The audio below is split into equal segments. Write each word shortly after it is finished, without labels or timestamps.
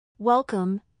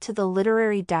Welcome to the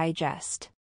Literary Digest.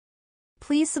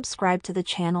 Please subscribe to the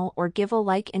channel or give a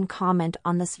like and comment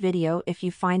on this video if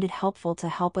you find it helpful to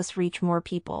help us reach more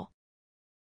people.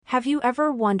 Have you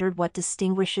ever wondered what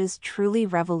distinguishes truly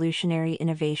revolutionary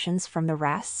innovations from the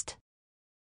rest?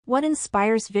 What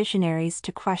inspires visionaries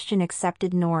to question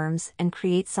accepted norms and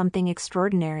create something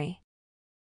extraordinary?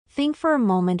 Think for a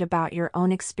moment about your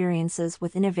own experiences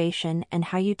with innovation and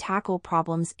how you tackle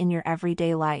problems in your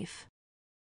everyday life.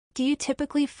 Do you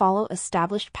typically follow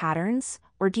established patterns,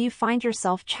 or do you find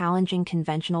yourself challenging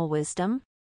conventional wisdom?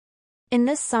 In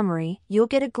this summary, you'll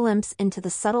get a glimpse into the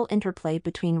subtle interplay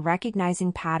between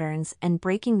recognizing patterns and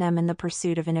breaking them in the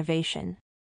pursuit of innovation.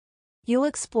 You'll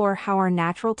explore how our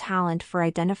natural talent for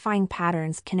identifying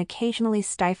patterns can occasionally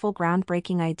stifle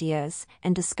groundbreaking ideas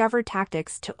and discover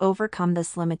tactics to overcome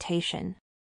this limitation.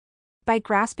 By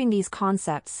grasping these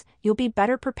concepts, you'll be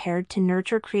better prepared to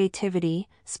nurture creativity,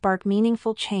 spark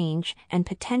meaningful change, and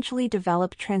potentially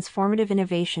develop transformative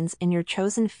innovations in your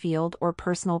chosen field or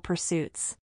personal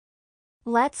pursuits.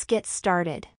 Let's get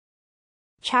started.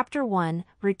 Chapter 1: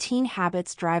 Routine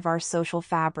Habits Drive Our Social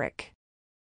Fabric.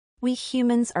 We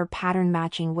humans are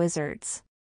pattern-matching wizards.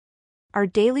 Our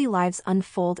daily lives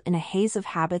unfold in a haze of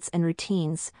habits and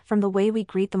routines, from the way we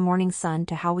greet the morning sun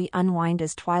to how we unwind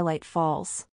as twilight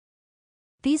falls.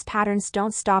 These patterns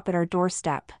don't stop at our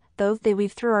doorstep, though they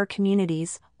weave through our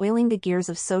communities, oiling the gears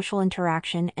of social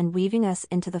interaction and weaving us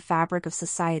into the fabric of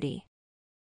society.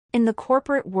 In the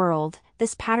corporate world,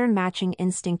 this pattern-matching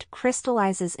instinct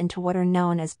crystallizes into what are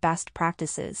known as best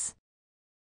practices.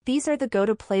 These are the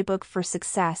go-to playbook for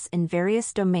success in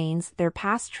various domains. They're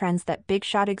past trends that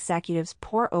big-shot executives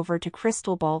pore over to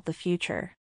crystal ball the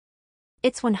future.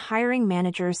 It's when hiring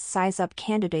managers size up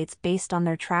candidates based on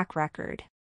their track record.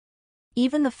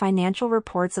 Even the financial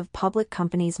reports of public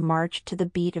companies march to the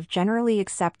beat of generally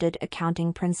accepted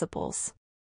accounting principles.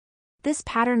 This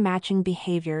pattern-matching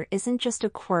behavior isn't just a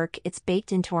quirk, it's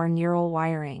baked into our neural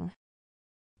wiring.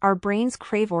 Our brains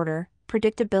crave order,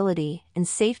 predictability, and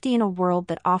safety in a world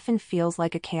that often feels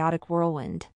like a chaotic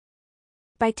whirlwind.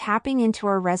 By tapping into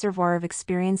our reservoir of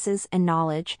experiences and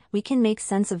knowledge, we can make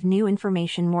sense of new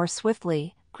information more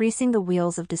swiftly, greasing the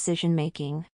wheels of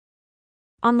decision-making.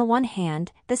 On the one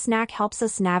hand, this knack helps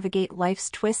us navigate life's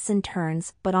twists and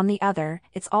turns, but on the other,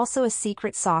 it's also a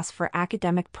secret sauce for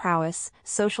academic prowess,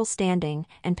 social standing,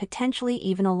 and potentially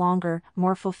even a longer,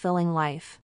 more fulfilling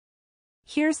life.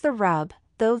 Here's the rub: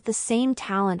 though the same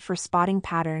talent for spotting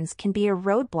patterns can be a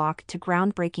roadblock to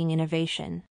groundbreaking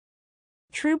innovation.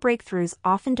 True breakthroughs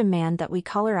often demand that we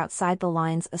color outside the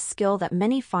lines, a skill that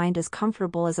many find as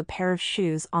comfortable as a pair of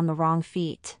shoes on the wrong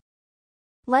feet.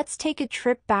 Let's take a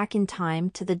trip back in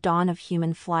time to the dawn of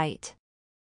human flight.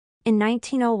 In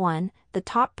 1901, the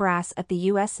top brass at the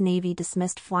U.S. Navy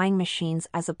dismissed flying machines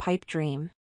as a pipe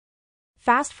dream.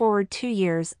 Fast forward 2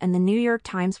 years and the New York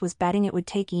Times was betting it would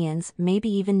take eons, maybe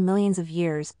even millions of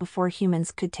years, before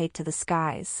humans could take to the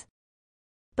skies.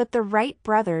 But the Wright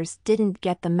brothers didn't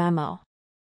get the memo.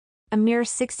 A mere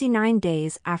 69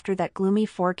 days after that gloomy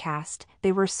forecast,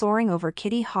 they were soaring over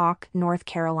Kitty Hawk, North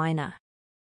Carolina.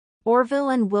 Orville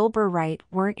and Wilbur Wright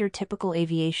weren't your typical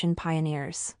aviation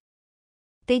pioneers.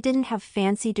 They didn't have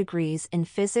fancy degrees in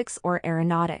physics or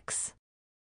aeronautics.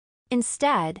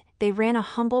 Instead, they ran a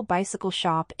humble bicycle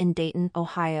shop in Dayton,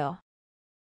 Ohio.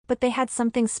 But they had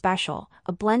something special,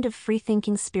 a blend of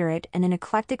free-thinking spirit and an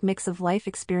eclectic mix of life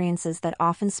experiences that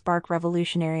often spark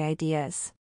revolutionary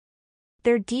ideas.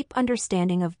 Their deep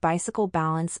understanding of bicycle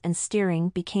balance and steering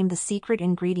became the secret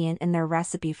ingredient in their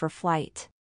recipe for flight.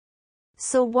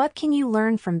 So what can you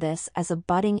learn from this as a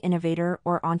budding innovator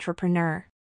or entrepreneur?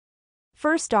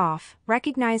 First off,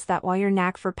 recognize that while your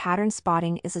knack for pattern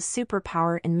spotting is a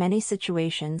superpower in many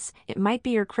situations, it might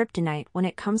be your kryptonite when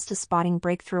it comes to spotting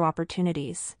breakthrough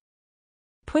opportunities.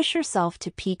 Push yourself to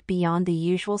peek beyond the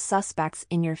usual suspects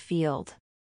in your field.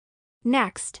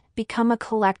 Next, become a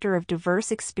collector of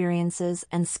diverse experiences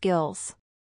and skills.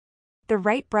 The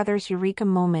Wright brothers' eureka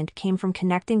moment came from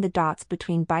connecting the dots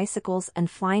between bicycles and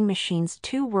flying machines,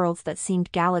 two worlds that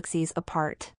seemed galaxies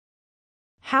apart.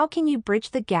 How can you bridge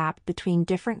the gap between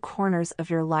different corners of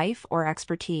your life or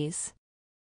expertise?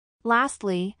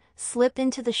 Lastly, slip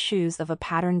into the shoes of a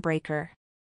pattern breaker.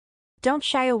 Don't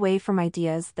shy away from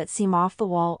ideas that seem off the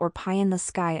wall or pie in the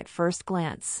sky at first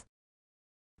glance.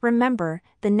 Remember,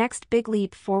 the next big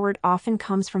leap forward often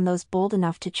comes from those bold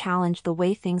enough to challenge the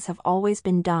way things have always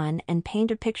been done and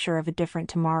paint a picture of a different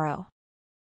tomorrow.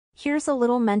 Here's a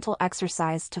little mental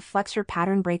exercise to flex your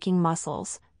pattern-breaking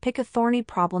muscles. Pick a thorny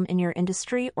problem in your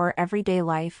industry or everyday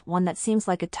life, one that seems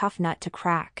like a tough nut to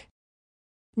crack.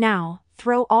 Now,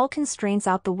 Throw all constraints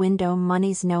out the window.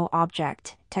 Money's no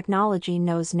object, technology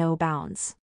knows no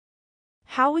bounds.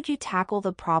 How would you tackle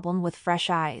the problem with fresh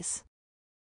eyes?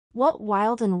 What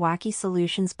wild and wacky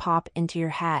solutions pop into your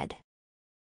head?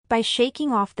 By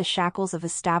shaking off the shackles of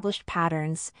established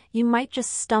patterns, you might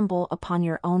just stumble upon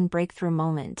your own breakthrough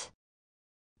moment.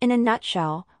 In a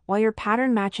nutshell, while your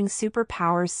pattern-matching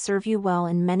superpowers serve you well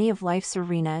in many of life's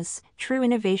arenas, true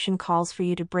innovation calls for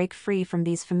you to break free from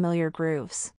these familiar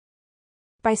grooves.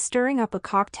 By stirring up a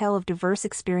cocktail of diverse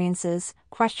experiences,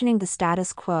 questioning the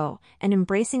status quo, and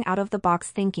embracing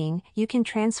out-of-the-box thinking, you can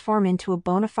transform into a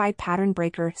bona fide pattern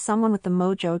breaker, someone with the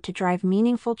mojo to drive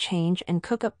meaningful change and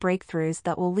cook up breakthroughs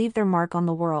that will leave their mark on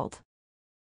the world.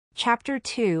 Chapter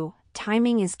 2: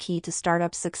 Timing is key to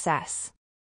startup success.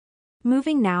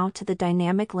 Moving now to the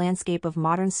dynamic landscape of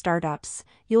modern startups,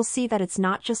 you'll see that it's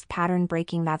not just pattern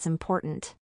breaking that's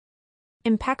important.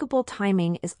 Impeccable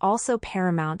timing is also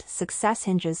paramount. Success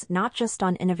hinges not just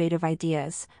on innovative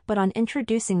ideas, but on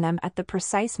introducing them at the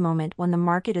precise moment when the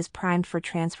market is primed for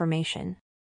transformation.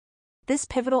 This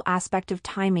pivotal aspect of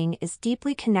timing is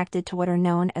deeply connected to what are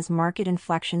known as market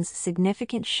inflections,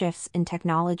 significant shifts in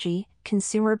technology,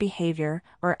 consumer behavior,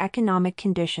 or economic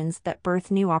conditions that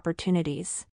birth new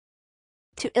opportunities.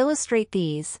 To illustrate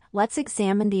these, let's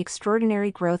examine the extraordinary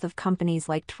growth of companies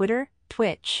like Twitter,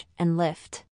 Twitch, and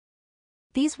Lyft.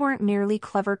 These weren't merely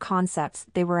clever concepts,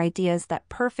 they were ideas that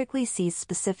perfectly seized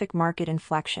specific market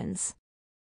inflections.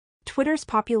 Twitter's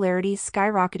popularity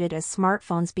skyrocketed as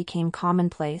smartphones became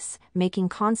commonplace, making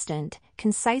constant,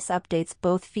 concise updates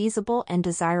both feasible and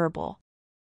desirable.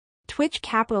 Twitch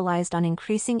capitalized on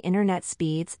increasing internet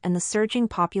speeds and the surging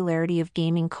popularity of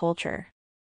gaming culture.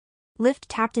 Lyft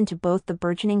tapped into both the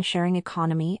burgeoning sharing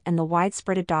economy and the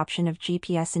widespread adoption of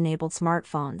GPS-enabled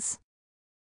smartphones.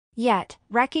 Yet,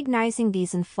 recognizing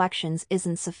these inflections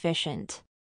isn't sufficient.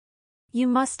 You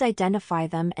must identify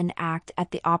them and act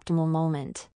at the optimal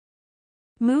moment.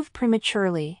 Move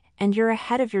prematurely, and you're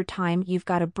ahead of your time. You've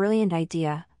got a brilliant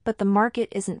idea, but the market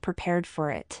isn't prepared for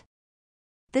it.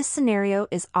 This scenario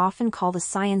is often called a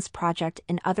science project.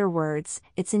 In other words,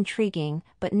 it's intriguing,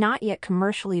 but not yet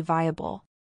commercially viable.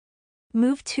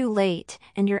 Move too late,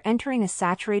 and you're entering a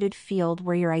saturated field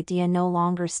where your idea no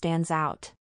longer stands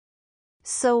out.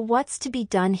 So what's to be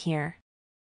done here?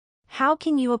 How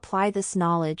can you apply this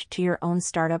knowledge to your own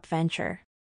startup venture?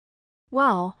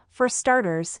 Well, for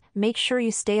starters, make sure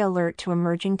you stay alert to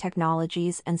emerging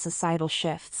technologies and societal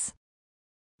shifts.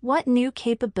 What new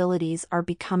capabilities are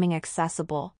becoming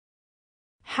accessible?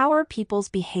 How are people's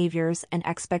behaviors and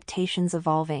expectations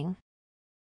evolving?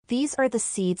 These are the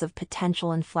seeds of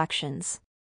potential inflections.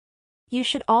 You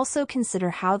should also consider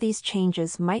how these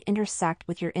changes might intersect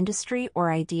with your industry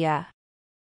or idea.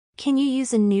 Can you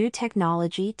use a new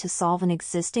technology to solve an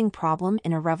existing problem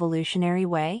in a revolutionary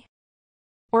way?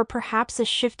 Or perhaps a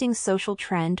shifting social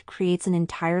trend creates an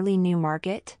entirely new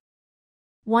market?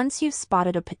 Once you've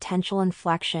spotted a potential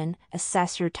inflection,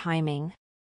 assess your timing.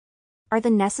 Are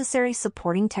the necessary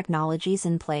supporting technologies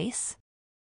in place?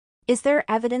 Is there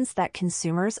evidence that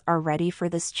consumers are ready for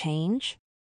this change?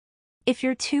 If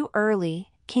you're too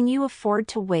early, can you afford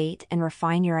to wait and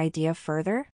refine your idea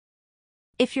further?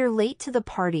 If you're late to the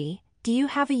party, do you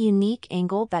have a unique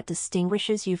angle that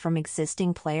distinguishes you from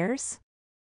existing players?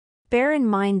 Bear in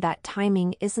mind that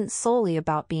timing isn't solely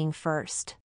about being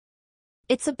first.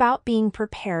 It's about being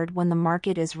prepared when the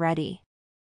market is ready.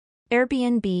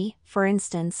 Airbnb, for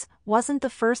instance, wasn't the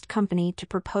first company to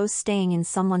propose staying in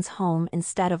someone's home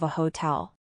instead of a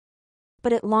hotel.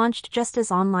 But it launched just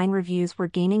as online reviews were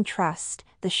gaining trust,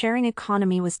 the sharing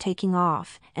economy was taking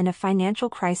off, and a financial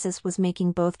crisis was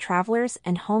making both travelers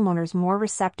and homeowners more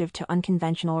receptive to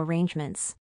unconventional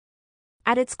arrangements.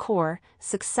 At its core,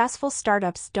 successful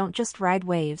startups don't just ride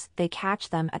waves, they catch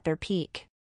them at their peak.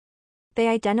 They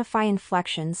identify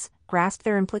inflections, grasp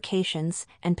their implications,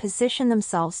 and position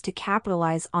themselves to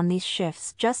capitalize on these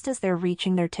shifts just as they're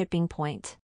reaching their tipping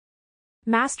point.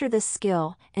 Master this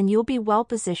skill, and you'll be well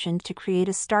positioned to create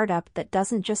a startup that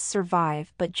doesn't just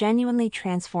survive but genuinely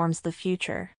transforms the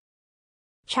future.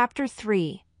 Chapter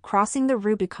 3: Crossing the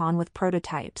Rubicon with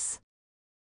Prototypes.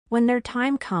 When their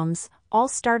time comes, all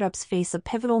startups face a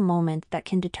pivotal moment that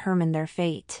can determine their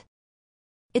fate.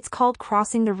 It's called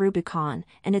crossing the Rubicon,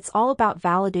 and it's all about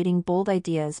validating bold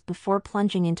ideas before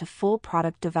plunging into full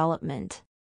product development.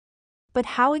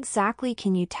 But how exactly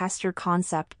can you test your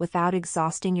concept without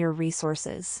exhausting your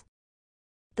resources?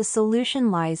 The solution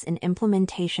lies in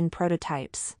implementation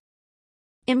prototypes.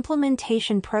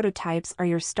 Implementation prototypes are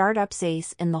your startup's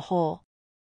ace in the hole.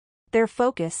 They're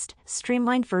focused,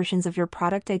 streamlined versions of your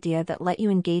product idea that let you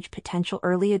engage potential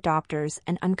early adopters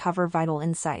and uncover vital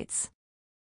insights.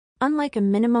 Unlike a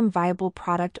minimum viable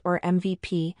product or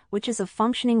MVP, which is a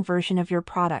functioning version of your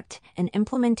product, an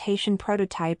implementation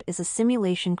prototype is a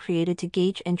simulation created to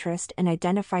gauge interest and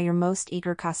identify your most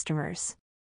eager customers.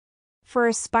 For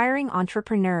aspiring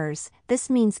entrepreneurs, this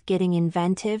means getting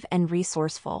inventive and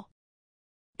resourceful.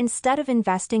 Instead of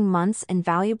investing months and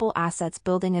valuable assets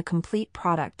building a complete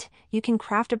product, you can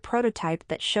craft a prototype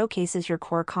that showcases your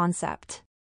core concept.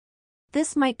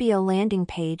 This might be a landing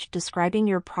page describing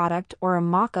your product or a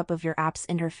mock-up of your app's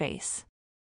interface.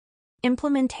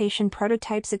 Implementation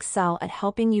prototypes excel at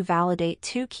helping you validate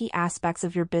two key aspects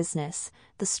of your business: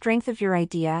 the strength of your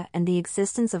idea and the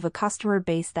existence of a customer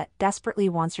base that desperately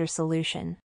wants your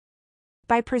solution.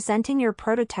 By presenting your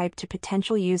prototype to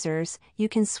potential users, you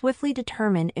can swiftly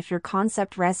determine if your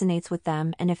concept resonates with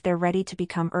them and if they're ready to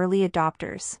become early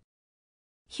adopters.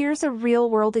 Here's a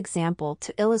real-world example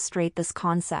to illustrate this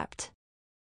concept.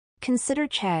 Consider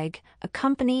Chegg, a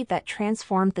company that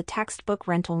transformed the textbook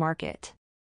rental market.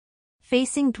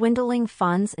 Facing dwindling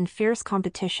funds and fierce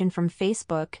competition from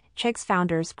Facebook, Chegg's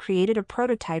founders created a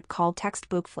prototype called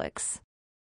Textbookflix.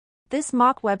 This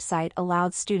mock website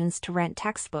allowed students to rent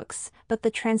textbooks, but the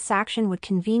transaction would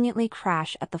conveniently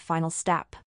crash at the final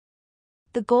step.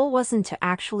 The goal wasn't to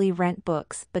actually rent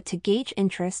books, but to gauge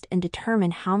interest and determine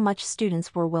how much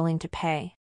students were willing to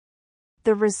pay.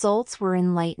 The results were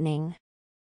enlightening.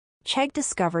 Chegg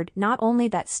discovered not only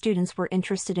that students were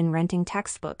interested in renting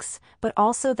textbooks, but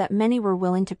also that many were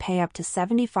willing to pay up to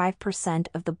 75%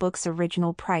 of the book's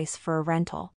original price for a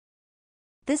rental.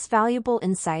 This valuable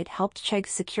insight helped Chegg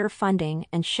secure funding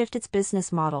and shift its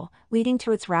business model, leading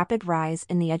to its rapid rise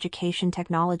in the education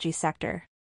technology sector.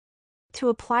 To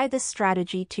apply this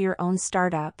strategy to your own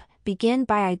startup, begin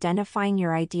by identifying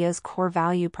your idea's core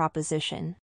value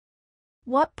proposition.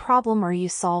 What problem are you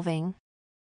solving?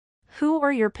 Who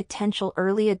are your potential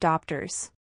early adopters?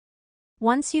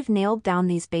 Once you've nailed down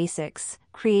these basics,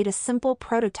 create a simple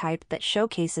prototype that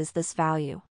showcases this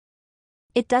value.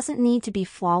 It doesn't need to be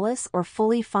flawless or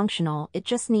fully functional, it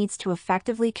just needs to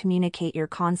effectively communicate your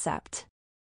concept.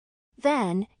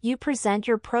 Then, you present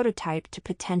your prototype to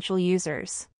potential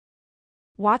users.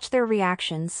 Watch their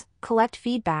reactions, collect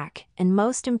feedback, and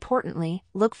most importantly,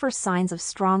 look for signs of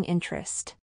strong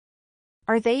interest.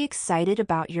 Are they excited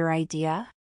about your idea?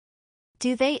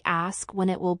 Do they ask when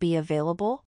it will be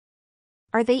available?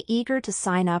 Are they eager to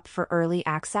sign up for early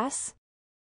access?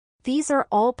 These are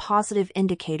all positive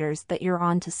indicators that you're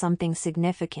on to something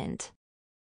significant.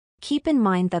 Keep in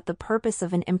mind that the purpose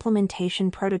of an implementation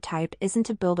prototype isn't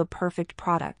to build a perfect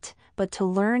product, but to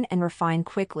learn and refine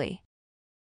quickly.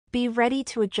 Be ready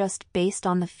to adjust based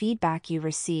on the feedback you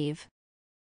receive.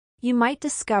 You might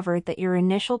discover that your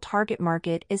initial target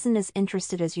market isn't as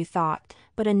interested as you thought,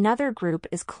 but another group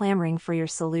is clamoring for your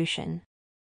solution.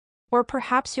 Or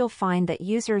perhaps you'll find that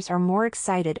users are more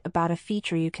excited about a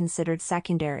feature you considered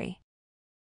secondary.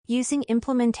 Using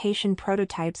implementation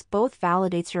prototypes both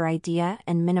validates your idea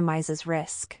and minimizes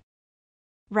risk.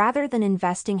 Rather than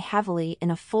investing heavily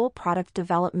in a full product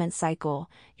development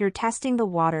cycle, you're testing the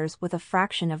waters with a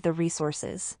fraction of the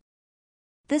resources.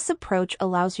 This approach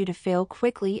allows you to fail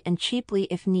quickly and cheaply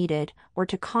if needed, or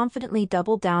to confidently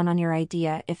double down on your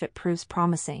idea if it proves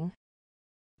promising.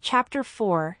 Chapter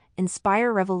 4: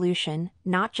 Inspire Revolution,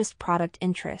 Not Just Product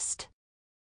Interest.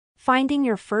 Finding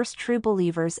your first true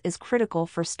believers is critical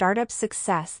for startup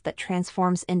success that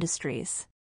transforms industries.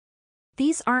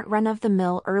 These aren't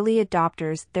run-of-the-mill early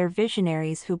adopters, they're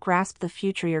visionaries who grasp the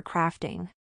future you're crafting.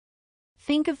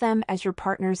 Think of them as your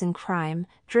partners in crime,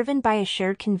 driven by a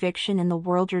shared conviction in the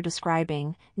world you're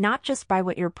describing, not just by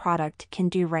what your product can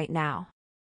do right now.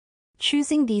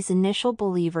 Choosing these initial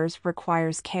believers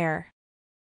requires care.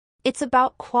 It's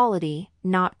about quality,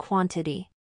 not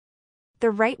quantity. The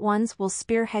right ones will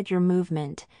spearhead your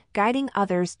movement, guiding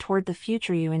others toward the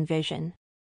future you envision.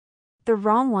 The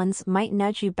wrong ones might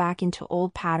nudge you back into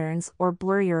old patterns or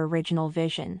blur your original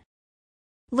vision.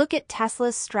 Look at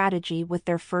Tesla's strategy with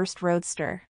their first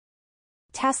Roadster.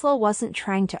 Tesla wasn't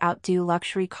trying to outdo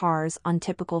luxury cars on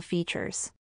typical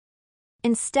features.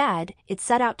 Instead, it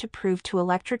set out to prove to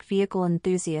electric vehicle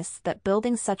enthusiasts that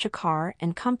building such a car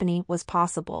and company was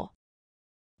possible.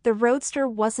 The Roadster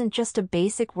wasn't just a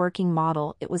basic working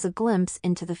model, it was a glimpse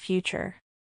into the future.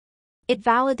 It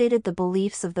validated the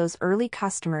beliefs of those early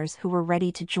customers who were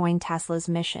ready to join Tesla's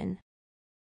mission.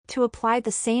 To apply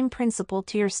the same principle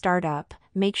to your startup,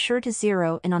 make sure to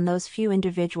zero in on those few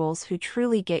individuals who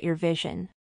truly get your vision.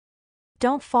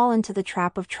 Don't fall into the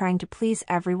trap of trying to please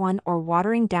everyone or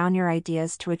watering down your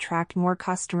ideas to attract more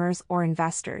customers or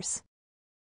investors.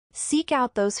 Seek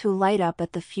out those who light up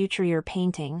at the future you're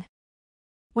painting.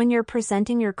 When you're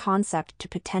presenting your concept to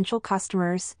potential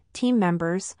customers, team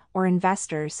members, or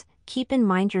investors, keep in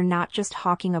mind you're not just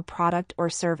hawking a product or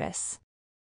service.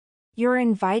 You're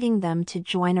inviting them to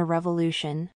join a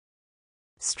revolution.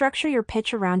 Structure your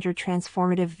pitch around your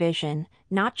transformative vision,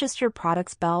 not just your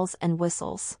product's bells and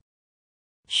whistles.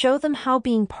 Show them how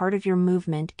being part of your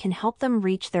movement can help them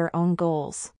reach their own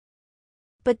goals.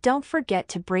 But don't forget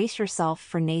to brace yourself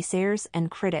for naysayers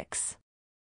and critics.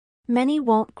 Many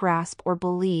won't grasp or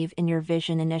believe in your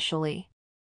vision initially.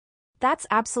 That's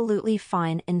absolutely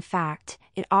fine. In fact,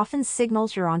 it often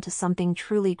signals you're onto something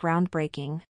truly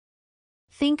groundbreaking.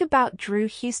 Think about Drew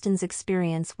Houston's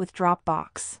experience with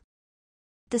Dropbox.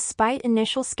 Despite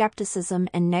initial skepticism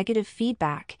and negative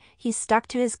feedback, he stuck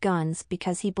to his guns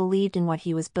because he believed in what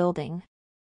he was building.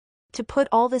 To put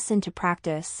all this into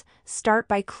practice, start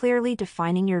by clearly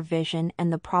defining your vision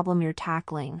and the problem you're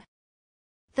tackling.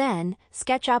 Then,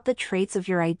 sketch out the traits of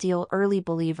your ideal early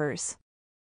believers.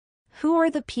 Who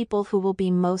are the people who will be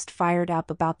most fired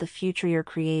up about the future you're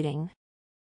creating?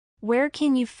 Where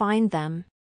can you find them?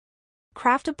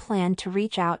 Craft a plan to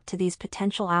reach out to these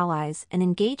potential allies and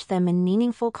engage them in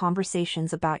meaningful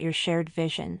conversations about your shared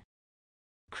vision.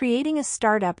 Creating a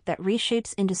startup that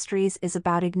reshapes industries is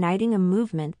about igniting a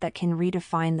movement that can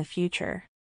redefine the future.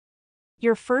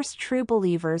 Your first true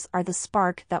believers are the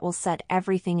spark that will set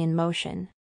everything in motion.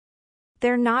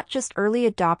 They're not just early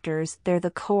adopters, they're the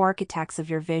co-architects of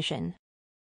your vision.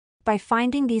 By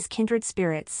finding these kindred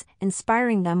spirits,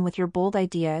 inspiring them with your bold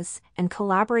ideas, and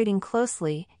collaborating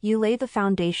closely, you lay the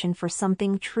foundation for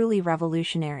something truly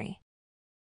revolutionary.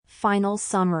 Final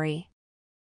summary.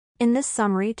 In this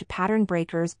summary to Pattern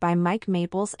Breakers by Mike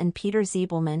Maples and Peter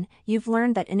Ziebelman, you've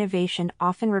learned that innovation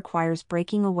often requires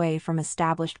breaking away from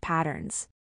established patterns.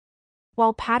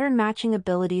 While pattern matching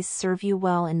abilities serve you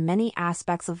well in many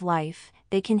aspects of life,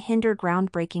 they can hinder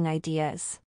groundbreaking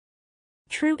ideas.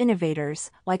 True innovators,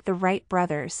 like the Wright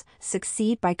brothers,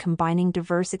 succeed by combining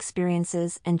diverse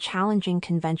experiences and challenging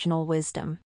conventional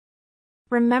wisdom.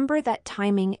 Remember that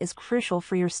timing is crucial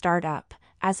for your startup,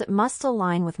 as it must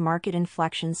align with market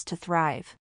inflections to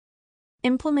thrive.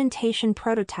 Implementation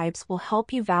prototypes will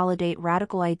help you validate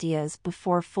radical ideas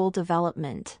before full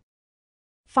development.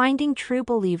 Finding true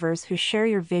believers who share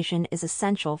your vision is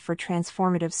essential for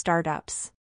transformative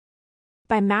startups.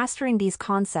 By mastering these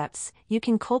concepts, you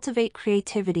can cultivate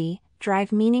creativity,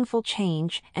 drive meaningful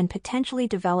change, and potentially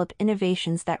develop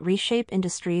innovations that reshape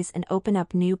industries and open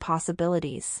up new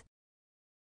possibilities.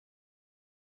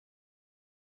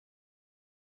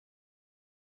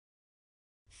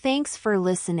 Thanks for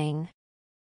listening.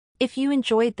 If you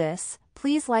enjoyed this,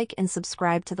 please like and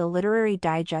subscribe to the Literary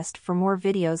Digest for more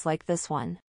videos like this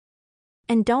one.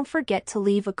 And don't forget to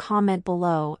leave a comment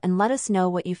below and let us know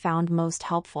what you found most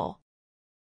helpful.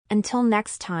 Until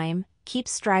next time, keep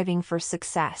striving for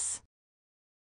success.